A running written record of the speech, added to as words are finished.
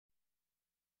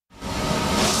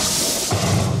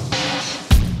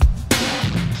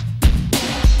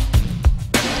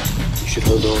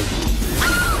Hold on.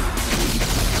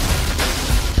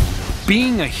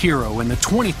 Being a hero in the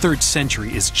 23rd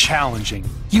century is challenging.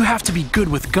 You have to be good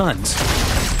with guns,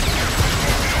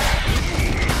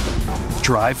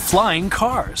 drive flying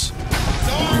cars,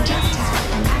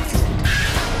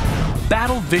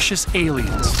 battle vicious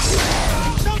aliens,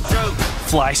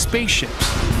 fly spaceships,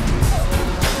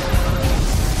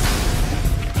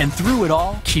 and through it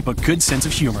all, keep a good sense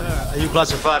of humor. Are you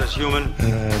classified as human?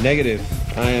 Negative.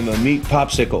 I am a meat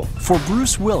popsicle. For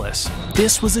Bruce Willis,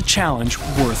 this was a challenge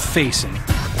worth facing.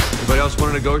 Anybody else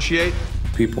want to negotiate?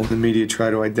 People in the media try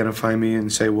to identify me and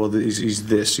say, well, he's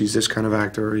this kind of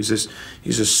actor, or he's a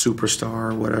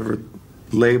superstar, or whatever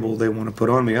label they want to put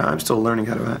on me. I'm still learning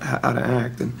how to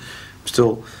act, and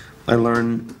I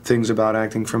learn things about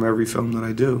acting from every film that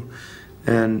I do,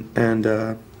 and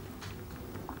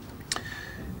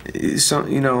so,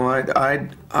 you know, it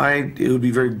would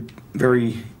be very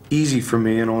easy for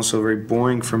me, and also very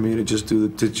boring for me to just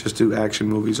do action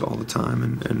movies all the time,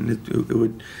 and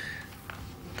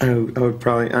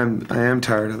I am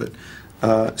tired of it.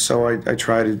 So I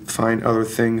try to find other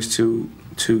things to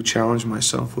challenge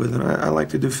myself with, and I like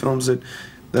to do films that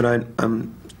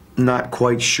I'm not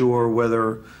quite sure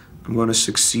whether I'm going to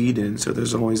succeed in. So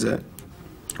there's always that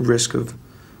risk of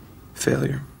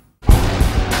failure.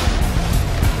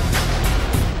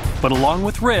 But along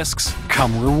with risks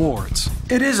come rewards.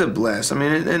 It is a blast. I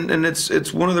mean, and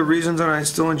it's one of the reasons that I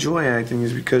still enjoy acting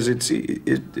is because each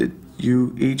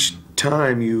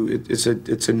time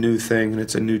it's a new thing, and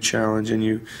it's a new challenge, and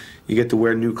you get to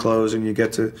wear new clothes, and you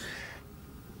get to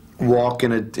walk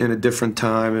in a different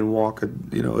time and walk a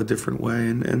different way,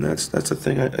 and that's the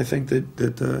thing I think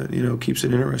that keeps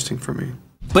it interesting for me.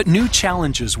 But new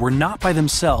challenges were not by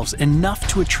themselves enough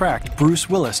to attract Bruce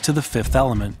Willis to The Fifth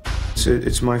Element.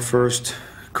 It's my first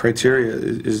criteria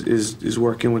is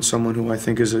working with someone who I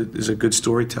think is a good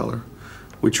storyteller,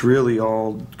 which really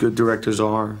all good directors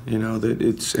are. You know, that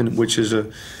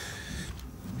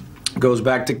goes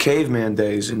back to caveman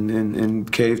days. In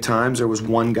cave times, there was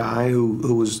one guy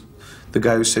who was the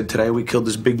guy who said, "Today we killed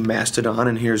this big mastodon,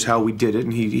 and here's how we did it,"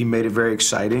 and he made it very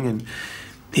exciting, and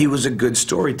he was a good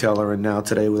storyteller. And now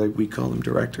today we call them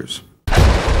directors.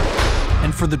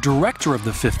 And for the director of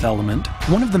The Fifth Element,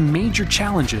 one of the major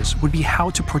challenges would be how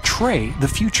to portray the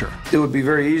future. It would be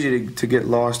very easy to get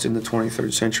lost in the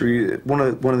 23rd century. One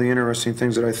of the interesting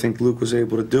things that I think Luke was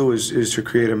able to do is to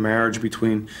create a marriage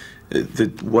between a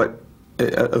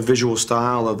visual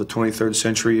style of the 23rd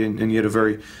century and yet a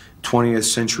very 20th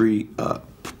century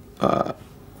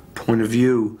point of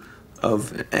view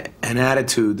of an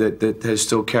attitude that has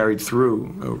still carried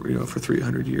through for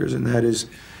 300 years, and that is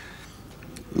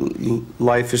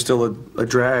life is still a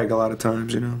drag a lot of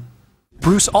times,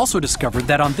 Bruce also discovered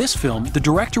that on this film, the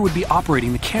director would be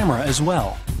operating the camera as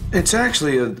well. It's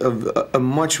actually a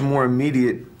much more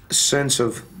immediate sense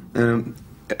of an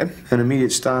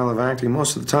immediate style of acting.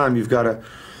 Most of the time, you've got to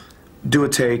do a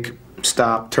take,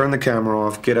 stop, turn the camera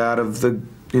off, get out of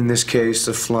in this case,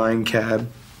 the flying cab,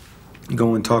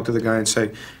 go and talk to the guy and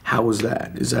say, "How was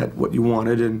that? Is that what you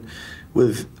wanted?" And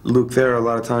with Luke there, a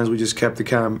lot of times we just kept the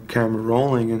camera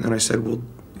rolling, and I said, well,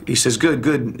 he says, good,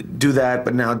 do that,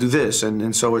 but now do this,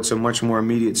 and so it's a much more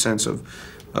immediate sense of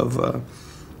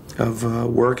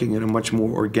working in a much more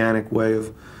organic way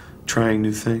of trying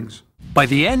new things. By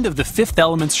the end of The Fifth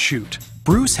Element's shoot,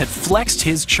 Bruce had flexed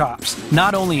his chops,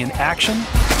 not only in action,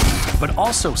 but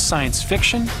also science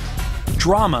fiction,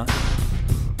 drama,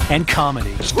 and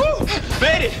comedy. Woo!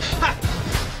 Made it!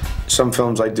 Some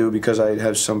films I do because I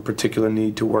have some particular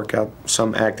need to work out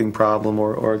some acting problem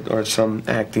or some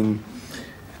acting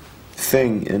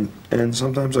thing, and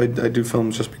sometimes I do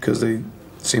films just because they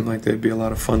seem like they'd be a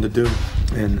lot of fun to do,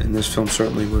 and this film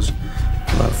certainly was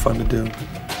a lot of fun to do.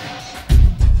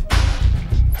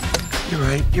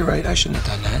 You're right, I shouldn't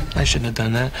have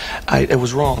done that. It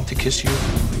was wrong to kiss you.